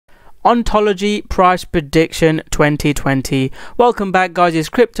Ontology price prediction 2020. Welcome back, guys. It's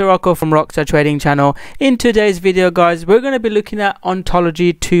Crypto Rocko from Rocko Trading Channel. In today's video, guys, we're going to be looking at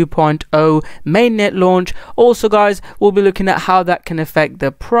Ontology 2.0 mainnet launch. Also, guys, we'll be looking at how that can affect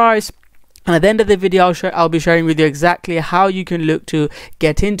the price. And at the end of the video, I'll be sharing with you exactly how you can look to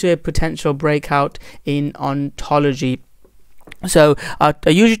get into a potential breakout in Ontology. So I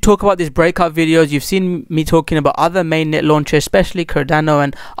usually talk about these breakout videos. You've seen me talking about other mainnet launches, especially Cardano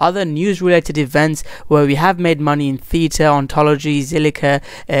and other news related events where we have made money in Theta, Ontology, Zilliqa,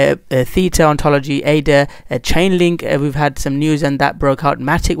 Theta, Ontology, ADA, Chainlink. We've had some news and that broke out.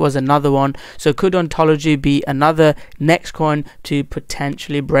 Matic was another one. So could Ontology be another next coin to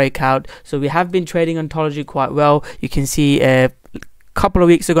potentially break out? So we have been trading Ontology quite well. You can see couple of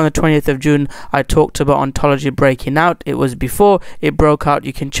weeks ago on the 20th of June I talked about Ontology breaking out. It was before it broke out.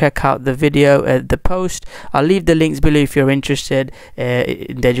 You can check out the video, the post. I'll leave the links below if you're interested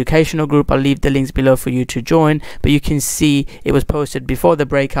in the educational group. I'll leave the links below for you to join, but you can see it was posted before the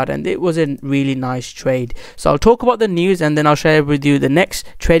breakout and it was a really nice trade. So I'll talk about the news and then I'll share with you the next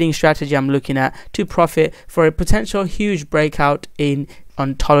trading strategy I'm looking at to profit for a potential huge breakout in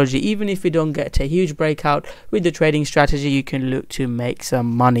Ontology. Even if we don't get a huge breakout with the trading strategy, you can look to make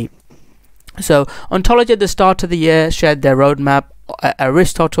some money. So Ontology at the start of the year shared their roadmap,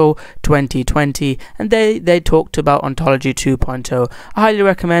 Aristotle 2020, and they talked about Ontology 2.0. I highly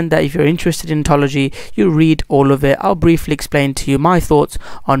recommend that if you're interested in Ontology, you read all of it. I'll briefly explain to you my thoughts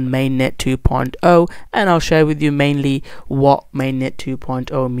on mainnet 2.0 and I'll share with you mainly what mainnet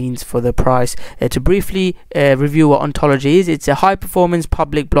 2.0 means for the price. To briefly review what Ontology is, it's a high performance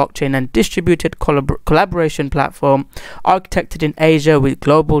public blockchain and distributed collaboration platform architected in Asia with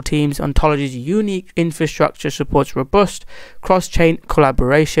global teams. Ontology's unique infrastructure supports robust cross-chain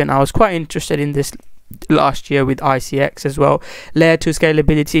collaboration. I was quite interested in this last year with ICX as well. Layer 2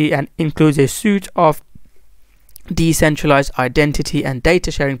 scalability and includes a suite of decentralized identity and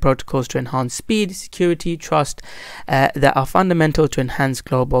data sharing protocols to enhance speed, security, trust that are fundamental to enhance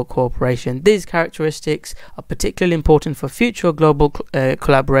global cooperation. These characteristics are particularly important for future global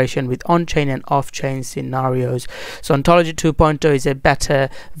collaboration with on-chain and off-chain scenarios. So Ontology 2.0 is a better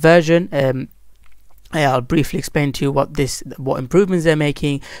version. I'll briefly explain to you what improvements they're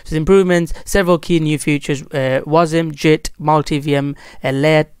making. So the improvements, several key new features: WASM, JIT, multi-VM,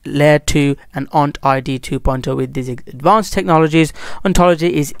 layer 2 and OntID 2.0. With these advanced technologies,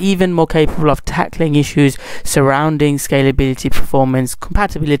 Ontology is even more capable of tackling issues surrounding scalability, performance,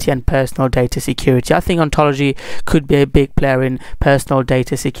 compatibility and personal data security. I think Ontology could be a big player in personal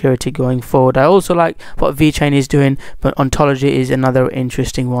data security going forward. I also like what VeChain is doing, but Ontology is another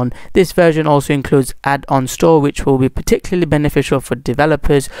interesting one. This version also includes add-on store, which will be particularly beneficial for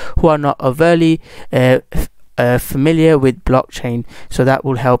developers who are not overly familiar with blockchain. So that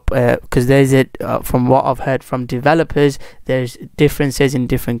will help because there's from what I've heard from developers, there's differences in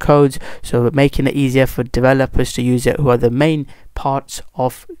different codes, so making it easier for developers to use it who are the main parts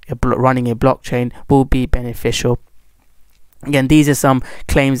of running a blockchain will be beneficial. Again, these are some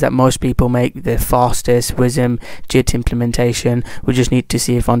claims that most people make: the fastest WASM JIT implementation. We just need to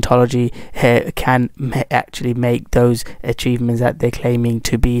see if Ontology can actually make those achievements that they're claiming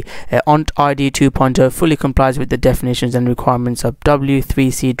to be. OntID 2.0 fully complies with the definitions and requirements of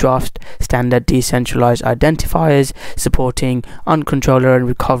W3C draft standard decentralized identifiers, supporting uncontroller and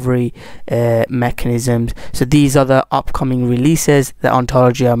recovery mechanisms. So these are the upcoming releases that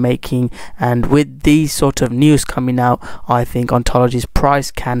Ontology are making, and with these sort of news coming out, I think Ontology's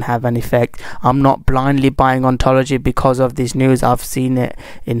price can have an effect. I'm not blindly buying Ontology because of this news. I've seen it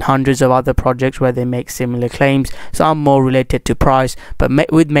in hundreds of other projects where they make similar claims, so I'm more related to price. But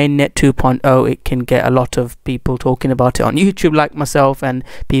with mainnet 2.0, it can get a lot of people talking about it on YouTube like myself and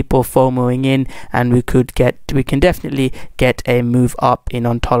people FOMOing in, and we can definitely get a move up in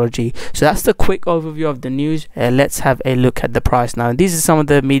Ontology. So that's the quick overview of the news. Let's have a look at the price now. These are some of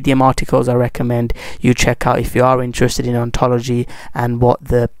the Medium articles I recommend you check out if you are interested in Ontology and what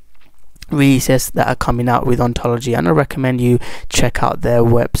the releases that are coming out with Ontology, and I recommend you check out their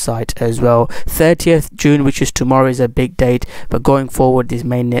website as well. 30th June, which is tomorrow, is a big date, but going forward this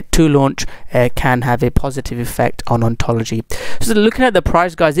mainnet 2 launch can have a positive effect on Ontology. So looking at the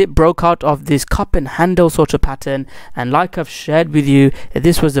price, guys, it broke out of this cup and handle sort of pattern, and like I've shared with you,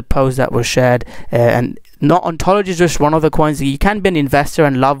 this was a post that was shared and not Ontology is just one of the coins. You can be an investor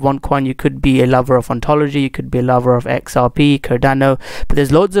and love one coin. You could be a lover of Ontology, you could be a lover of XRP, Cardano, but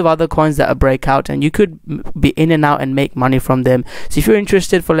there's loads of other coins that are breakout and you could be in and out and make money from them. So if you're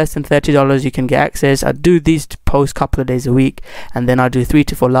interested, for less than $30 you can get access. I do these posts a couple of days a week, and then I do 3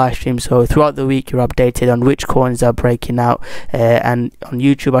 to 4 live streams, so throughout the week you're updated on which coins are breaking out, and on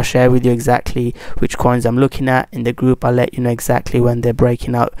YouTube I share with you exactly which coins I'm looking at. In the group I'll let you know exactly when they're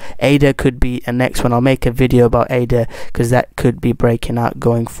breaking out. ADA could be a next one. I'll make a video about ADA because that could be breaking out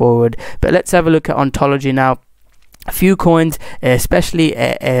going forward. But let's have a look at Ontology now. A few coins, especially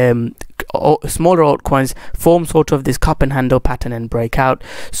smaller altcoins, form sort of this cup and handle pattern and breakout.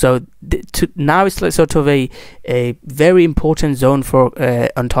 So now it's like sort of a very important zone for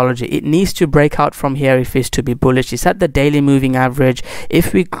Ontology. It needs to break out from here if it's to be bullish. It's at the daily moving average.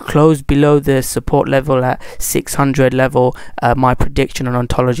 If we close below the support level at 600 level, my prediction on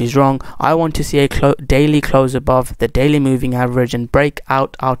Ontology is wrong. I want to see a daily close above the daily moving average and break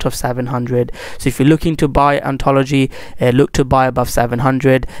out of 700. So if you're looking to buy Ontology, look to buy above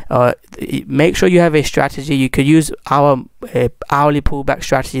 700. Make sure you have a strategy. You could use our hourly pullback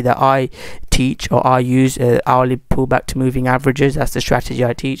strategy that I teach, or I use, hourly pullback to moving averages. That's the strategy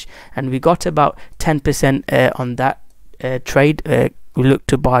I teach, and we got about 10% on that trade. We look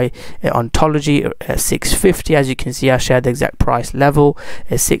to buy Ontology at 650. As you can see, I shared the exact price level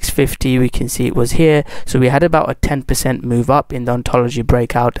at 650. We can see it was here, so we had about a 10% move up in the Ontology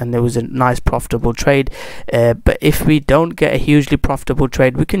breakout, and there was a nice profitable trade. But if we don't get a hugely profitable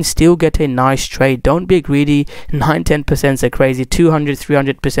trade, we can still get a nice trade. Don't be greedy. 9-10% are crazy.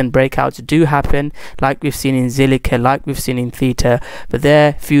 200-300% breakouts do happen, like we've seen in Zilliqa, like we've seen in Theta, but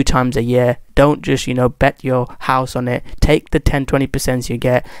they're few times a year. Don't just, you know, bet your house on it. Take the 10-20% you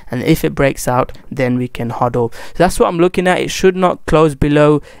get, and if it breaks out, then we can hodl. So that's what I'm looking at. It should not close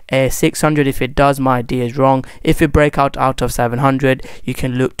below 600. If it does, my idea is wrong. If it break out of 700, you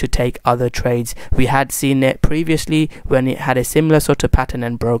can look to take other trades. We had seen it previously when it had a similar sort of pattern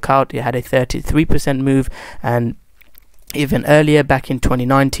and broke out. It had a 33% move, and even earlier back in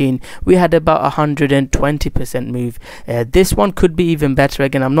 2019 we had about 120% move. This one could be even better.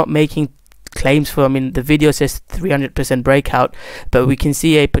 Again, I'm not making claims for, I mean, the video says 300% breakout, but we can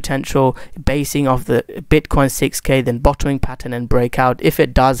see a potential basing of the Bitcoin 6k, then bottoming pattern and breakout. If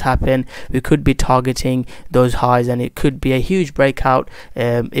it does happen, we could be targeting those highs, and it could be a huge breakout.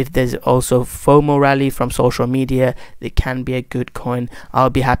 If there's also FOMO rally from social media, it can be a good coin. I'll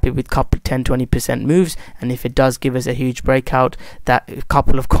be happy with couple 10-20% moves, and if it does give us a huge breakout, that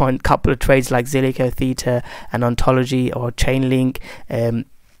couple of trades like Zilliqa, Theta and Ontology or Chainlink,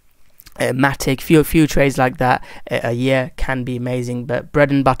 Matic, few trades like that a year can be amazing. But bread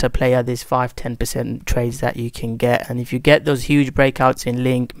and butter player, there's 5-10% trades that you can get, and if you get those huge breakouts in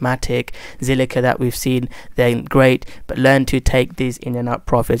Link, Matic, Zilliqa that we've seen, then great. But learn to take these in and out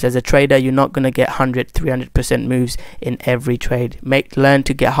profits. As a trader, you're not going to get 100-300% moves in every trade. Learn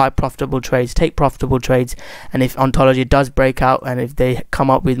to get high profitable trades, take profitable trades, and if Ontology does break out, and if they come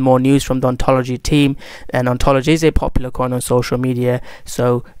up with more news from the Ontology team, and Ontology is a popular coin on social media,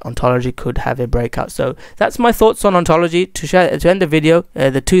 so Ontology could have a breakout. So that's my thoughts on Ontology. To end the video,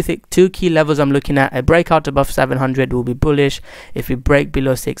 the two key levels I'm looking at: a breakout above 700 will be bullish. If we break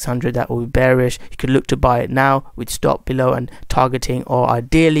below 600, that will be bearish. You could look to buy it now with stop below and targeting, or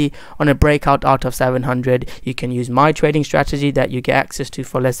ideally on a breakout out of 700, you can use my trading strategy that you get access to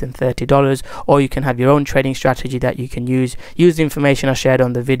for less than $30, or you can have your own trading strategy that you can use the information I shared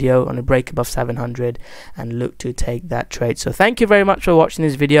on the video on a break above 700 and look to take that trade. So thank you very much for watching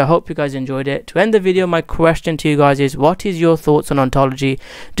this video. I hope you guys enjoyed it. To end the video, my question to you guys is, what is your thoughts on Ontology?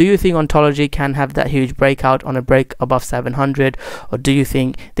 Do you think Ontology can have that huge breakout on a break above 700, or do you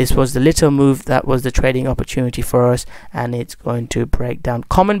think this was the little move that was the trading opportunity for us and it's going to break down?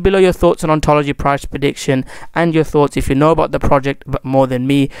 Comment below your thoughts on Ontology price prediction and your thoughts. If you know about the project more than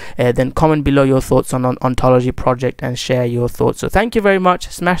me, then comment below your thoughts on Ontology project and share your thoughts. So thank you very much.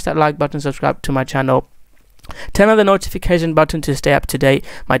 Smash that like button, subscribe to my channel, turn on the notification button to stay up to date.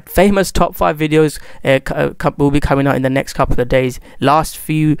 My famous top 5 videos will be coming out in the next couple of days. Last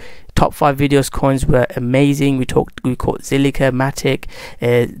few top 5 videos coins were amazing. We caught Zilliqa, Matic.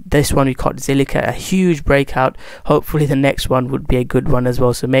 This one we caught Zilliqa, a huge breakout. Hopefully the next one would be a good one as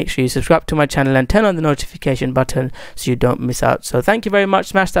well. So make sure you subscribe to my channel and turn on the notification button so you don't miss out. So thank you very much.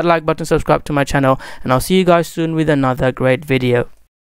 Smash that like button, subscribe to my channel, and I'll see you guys soon with another great video.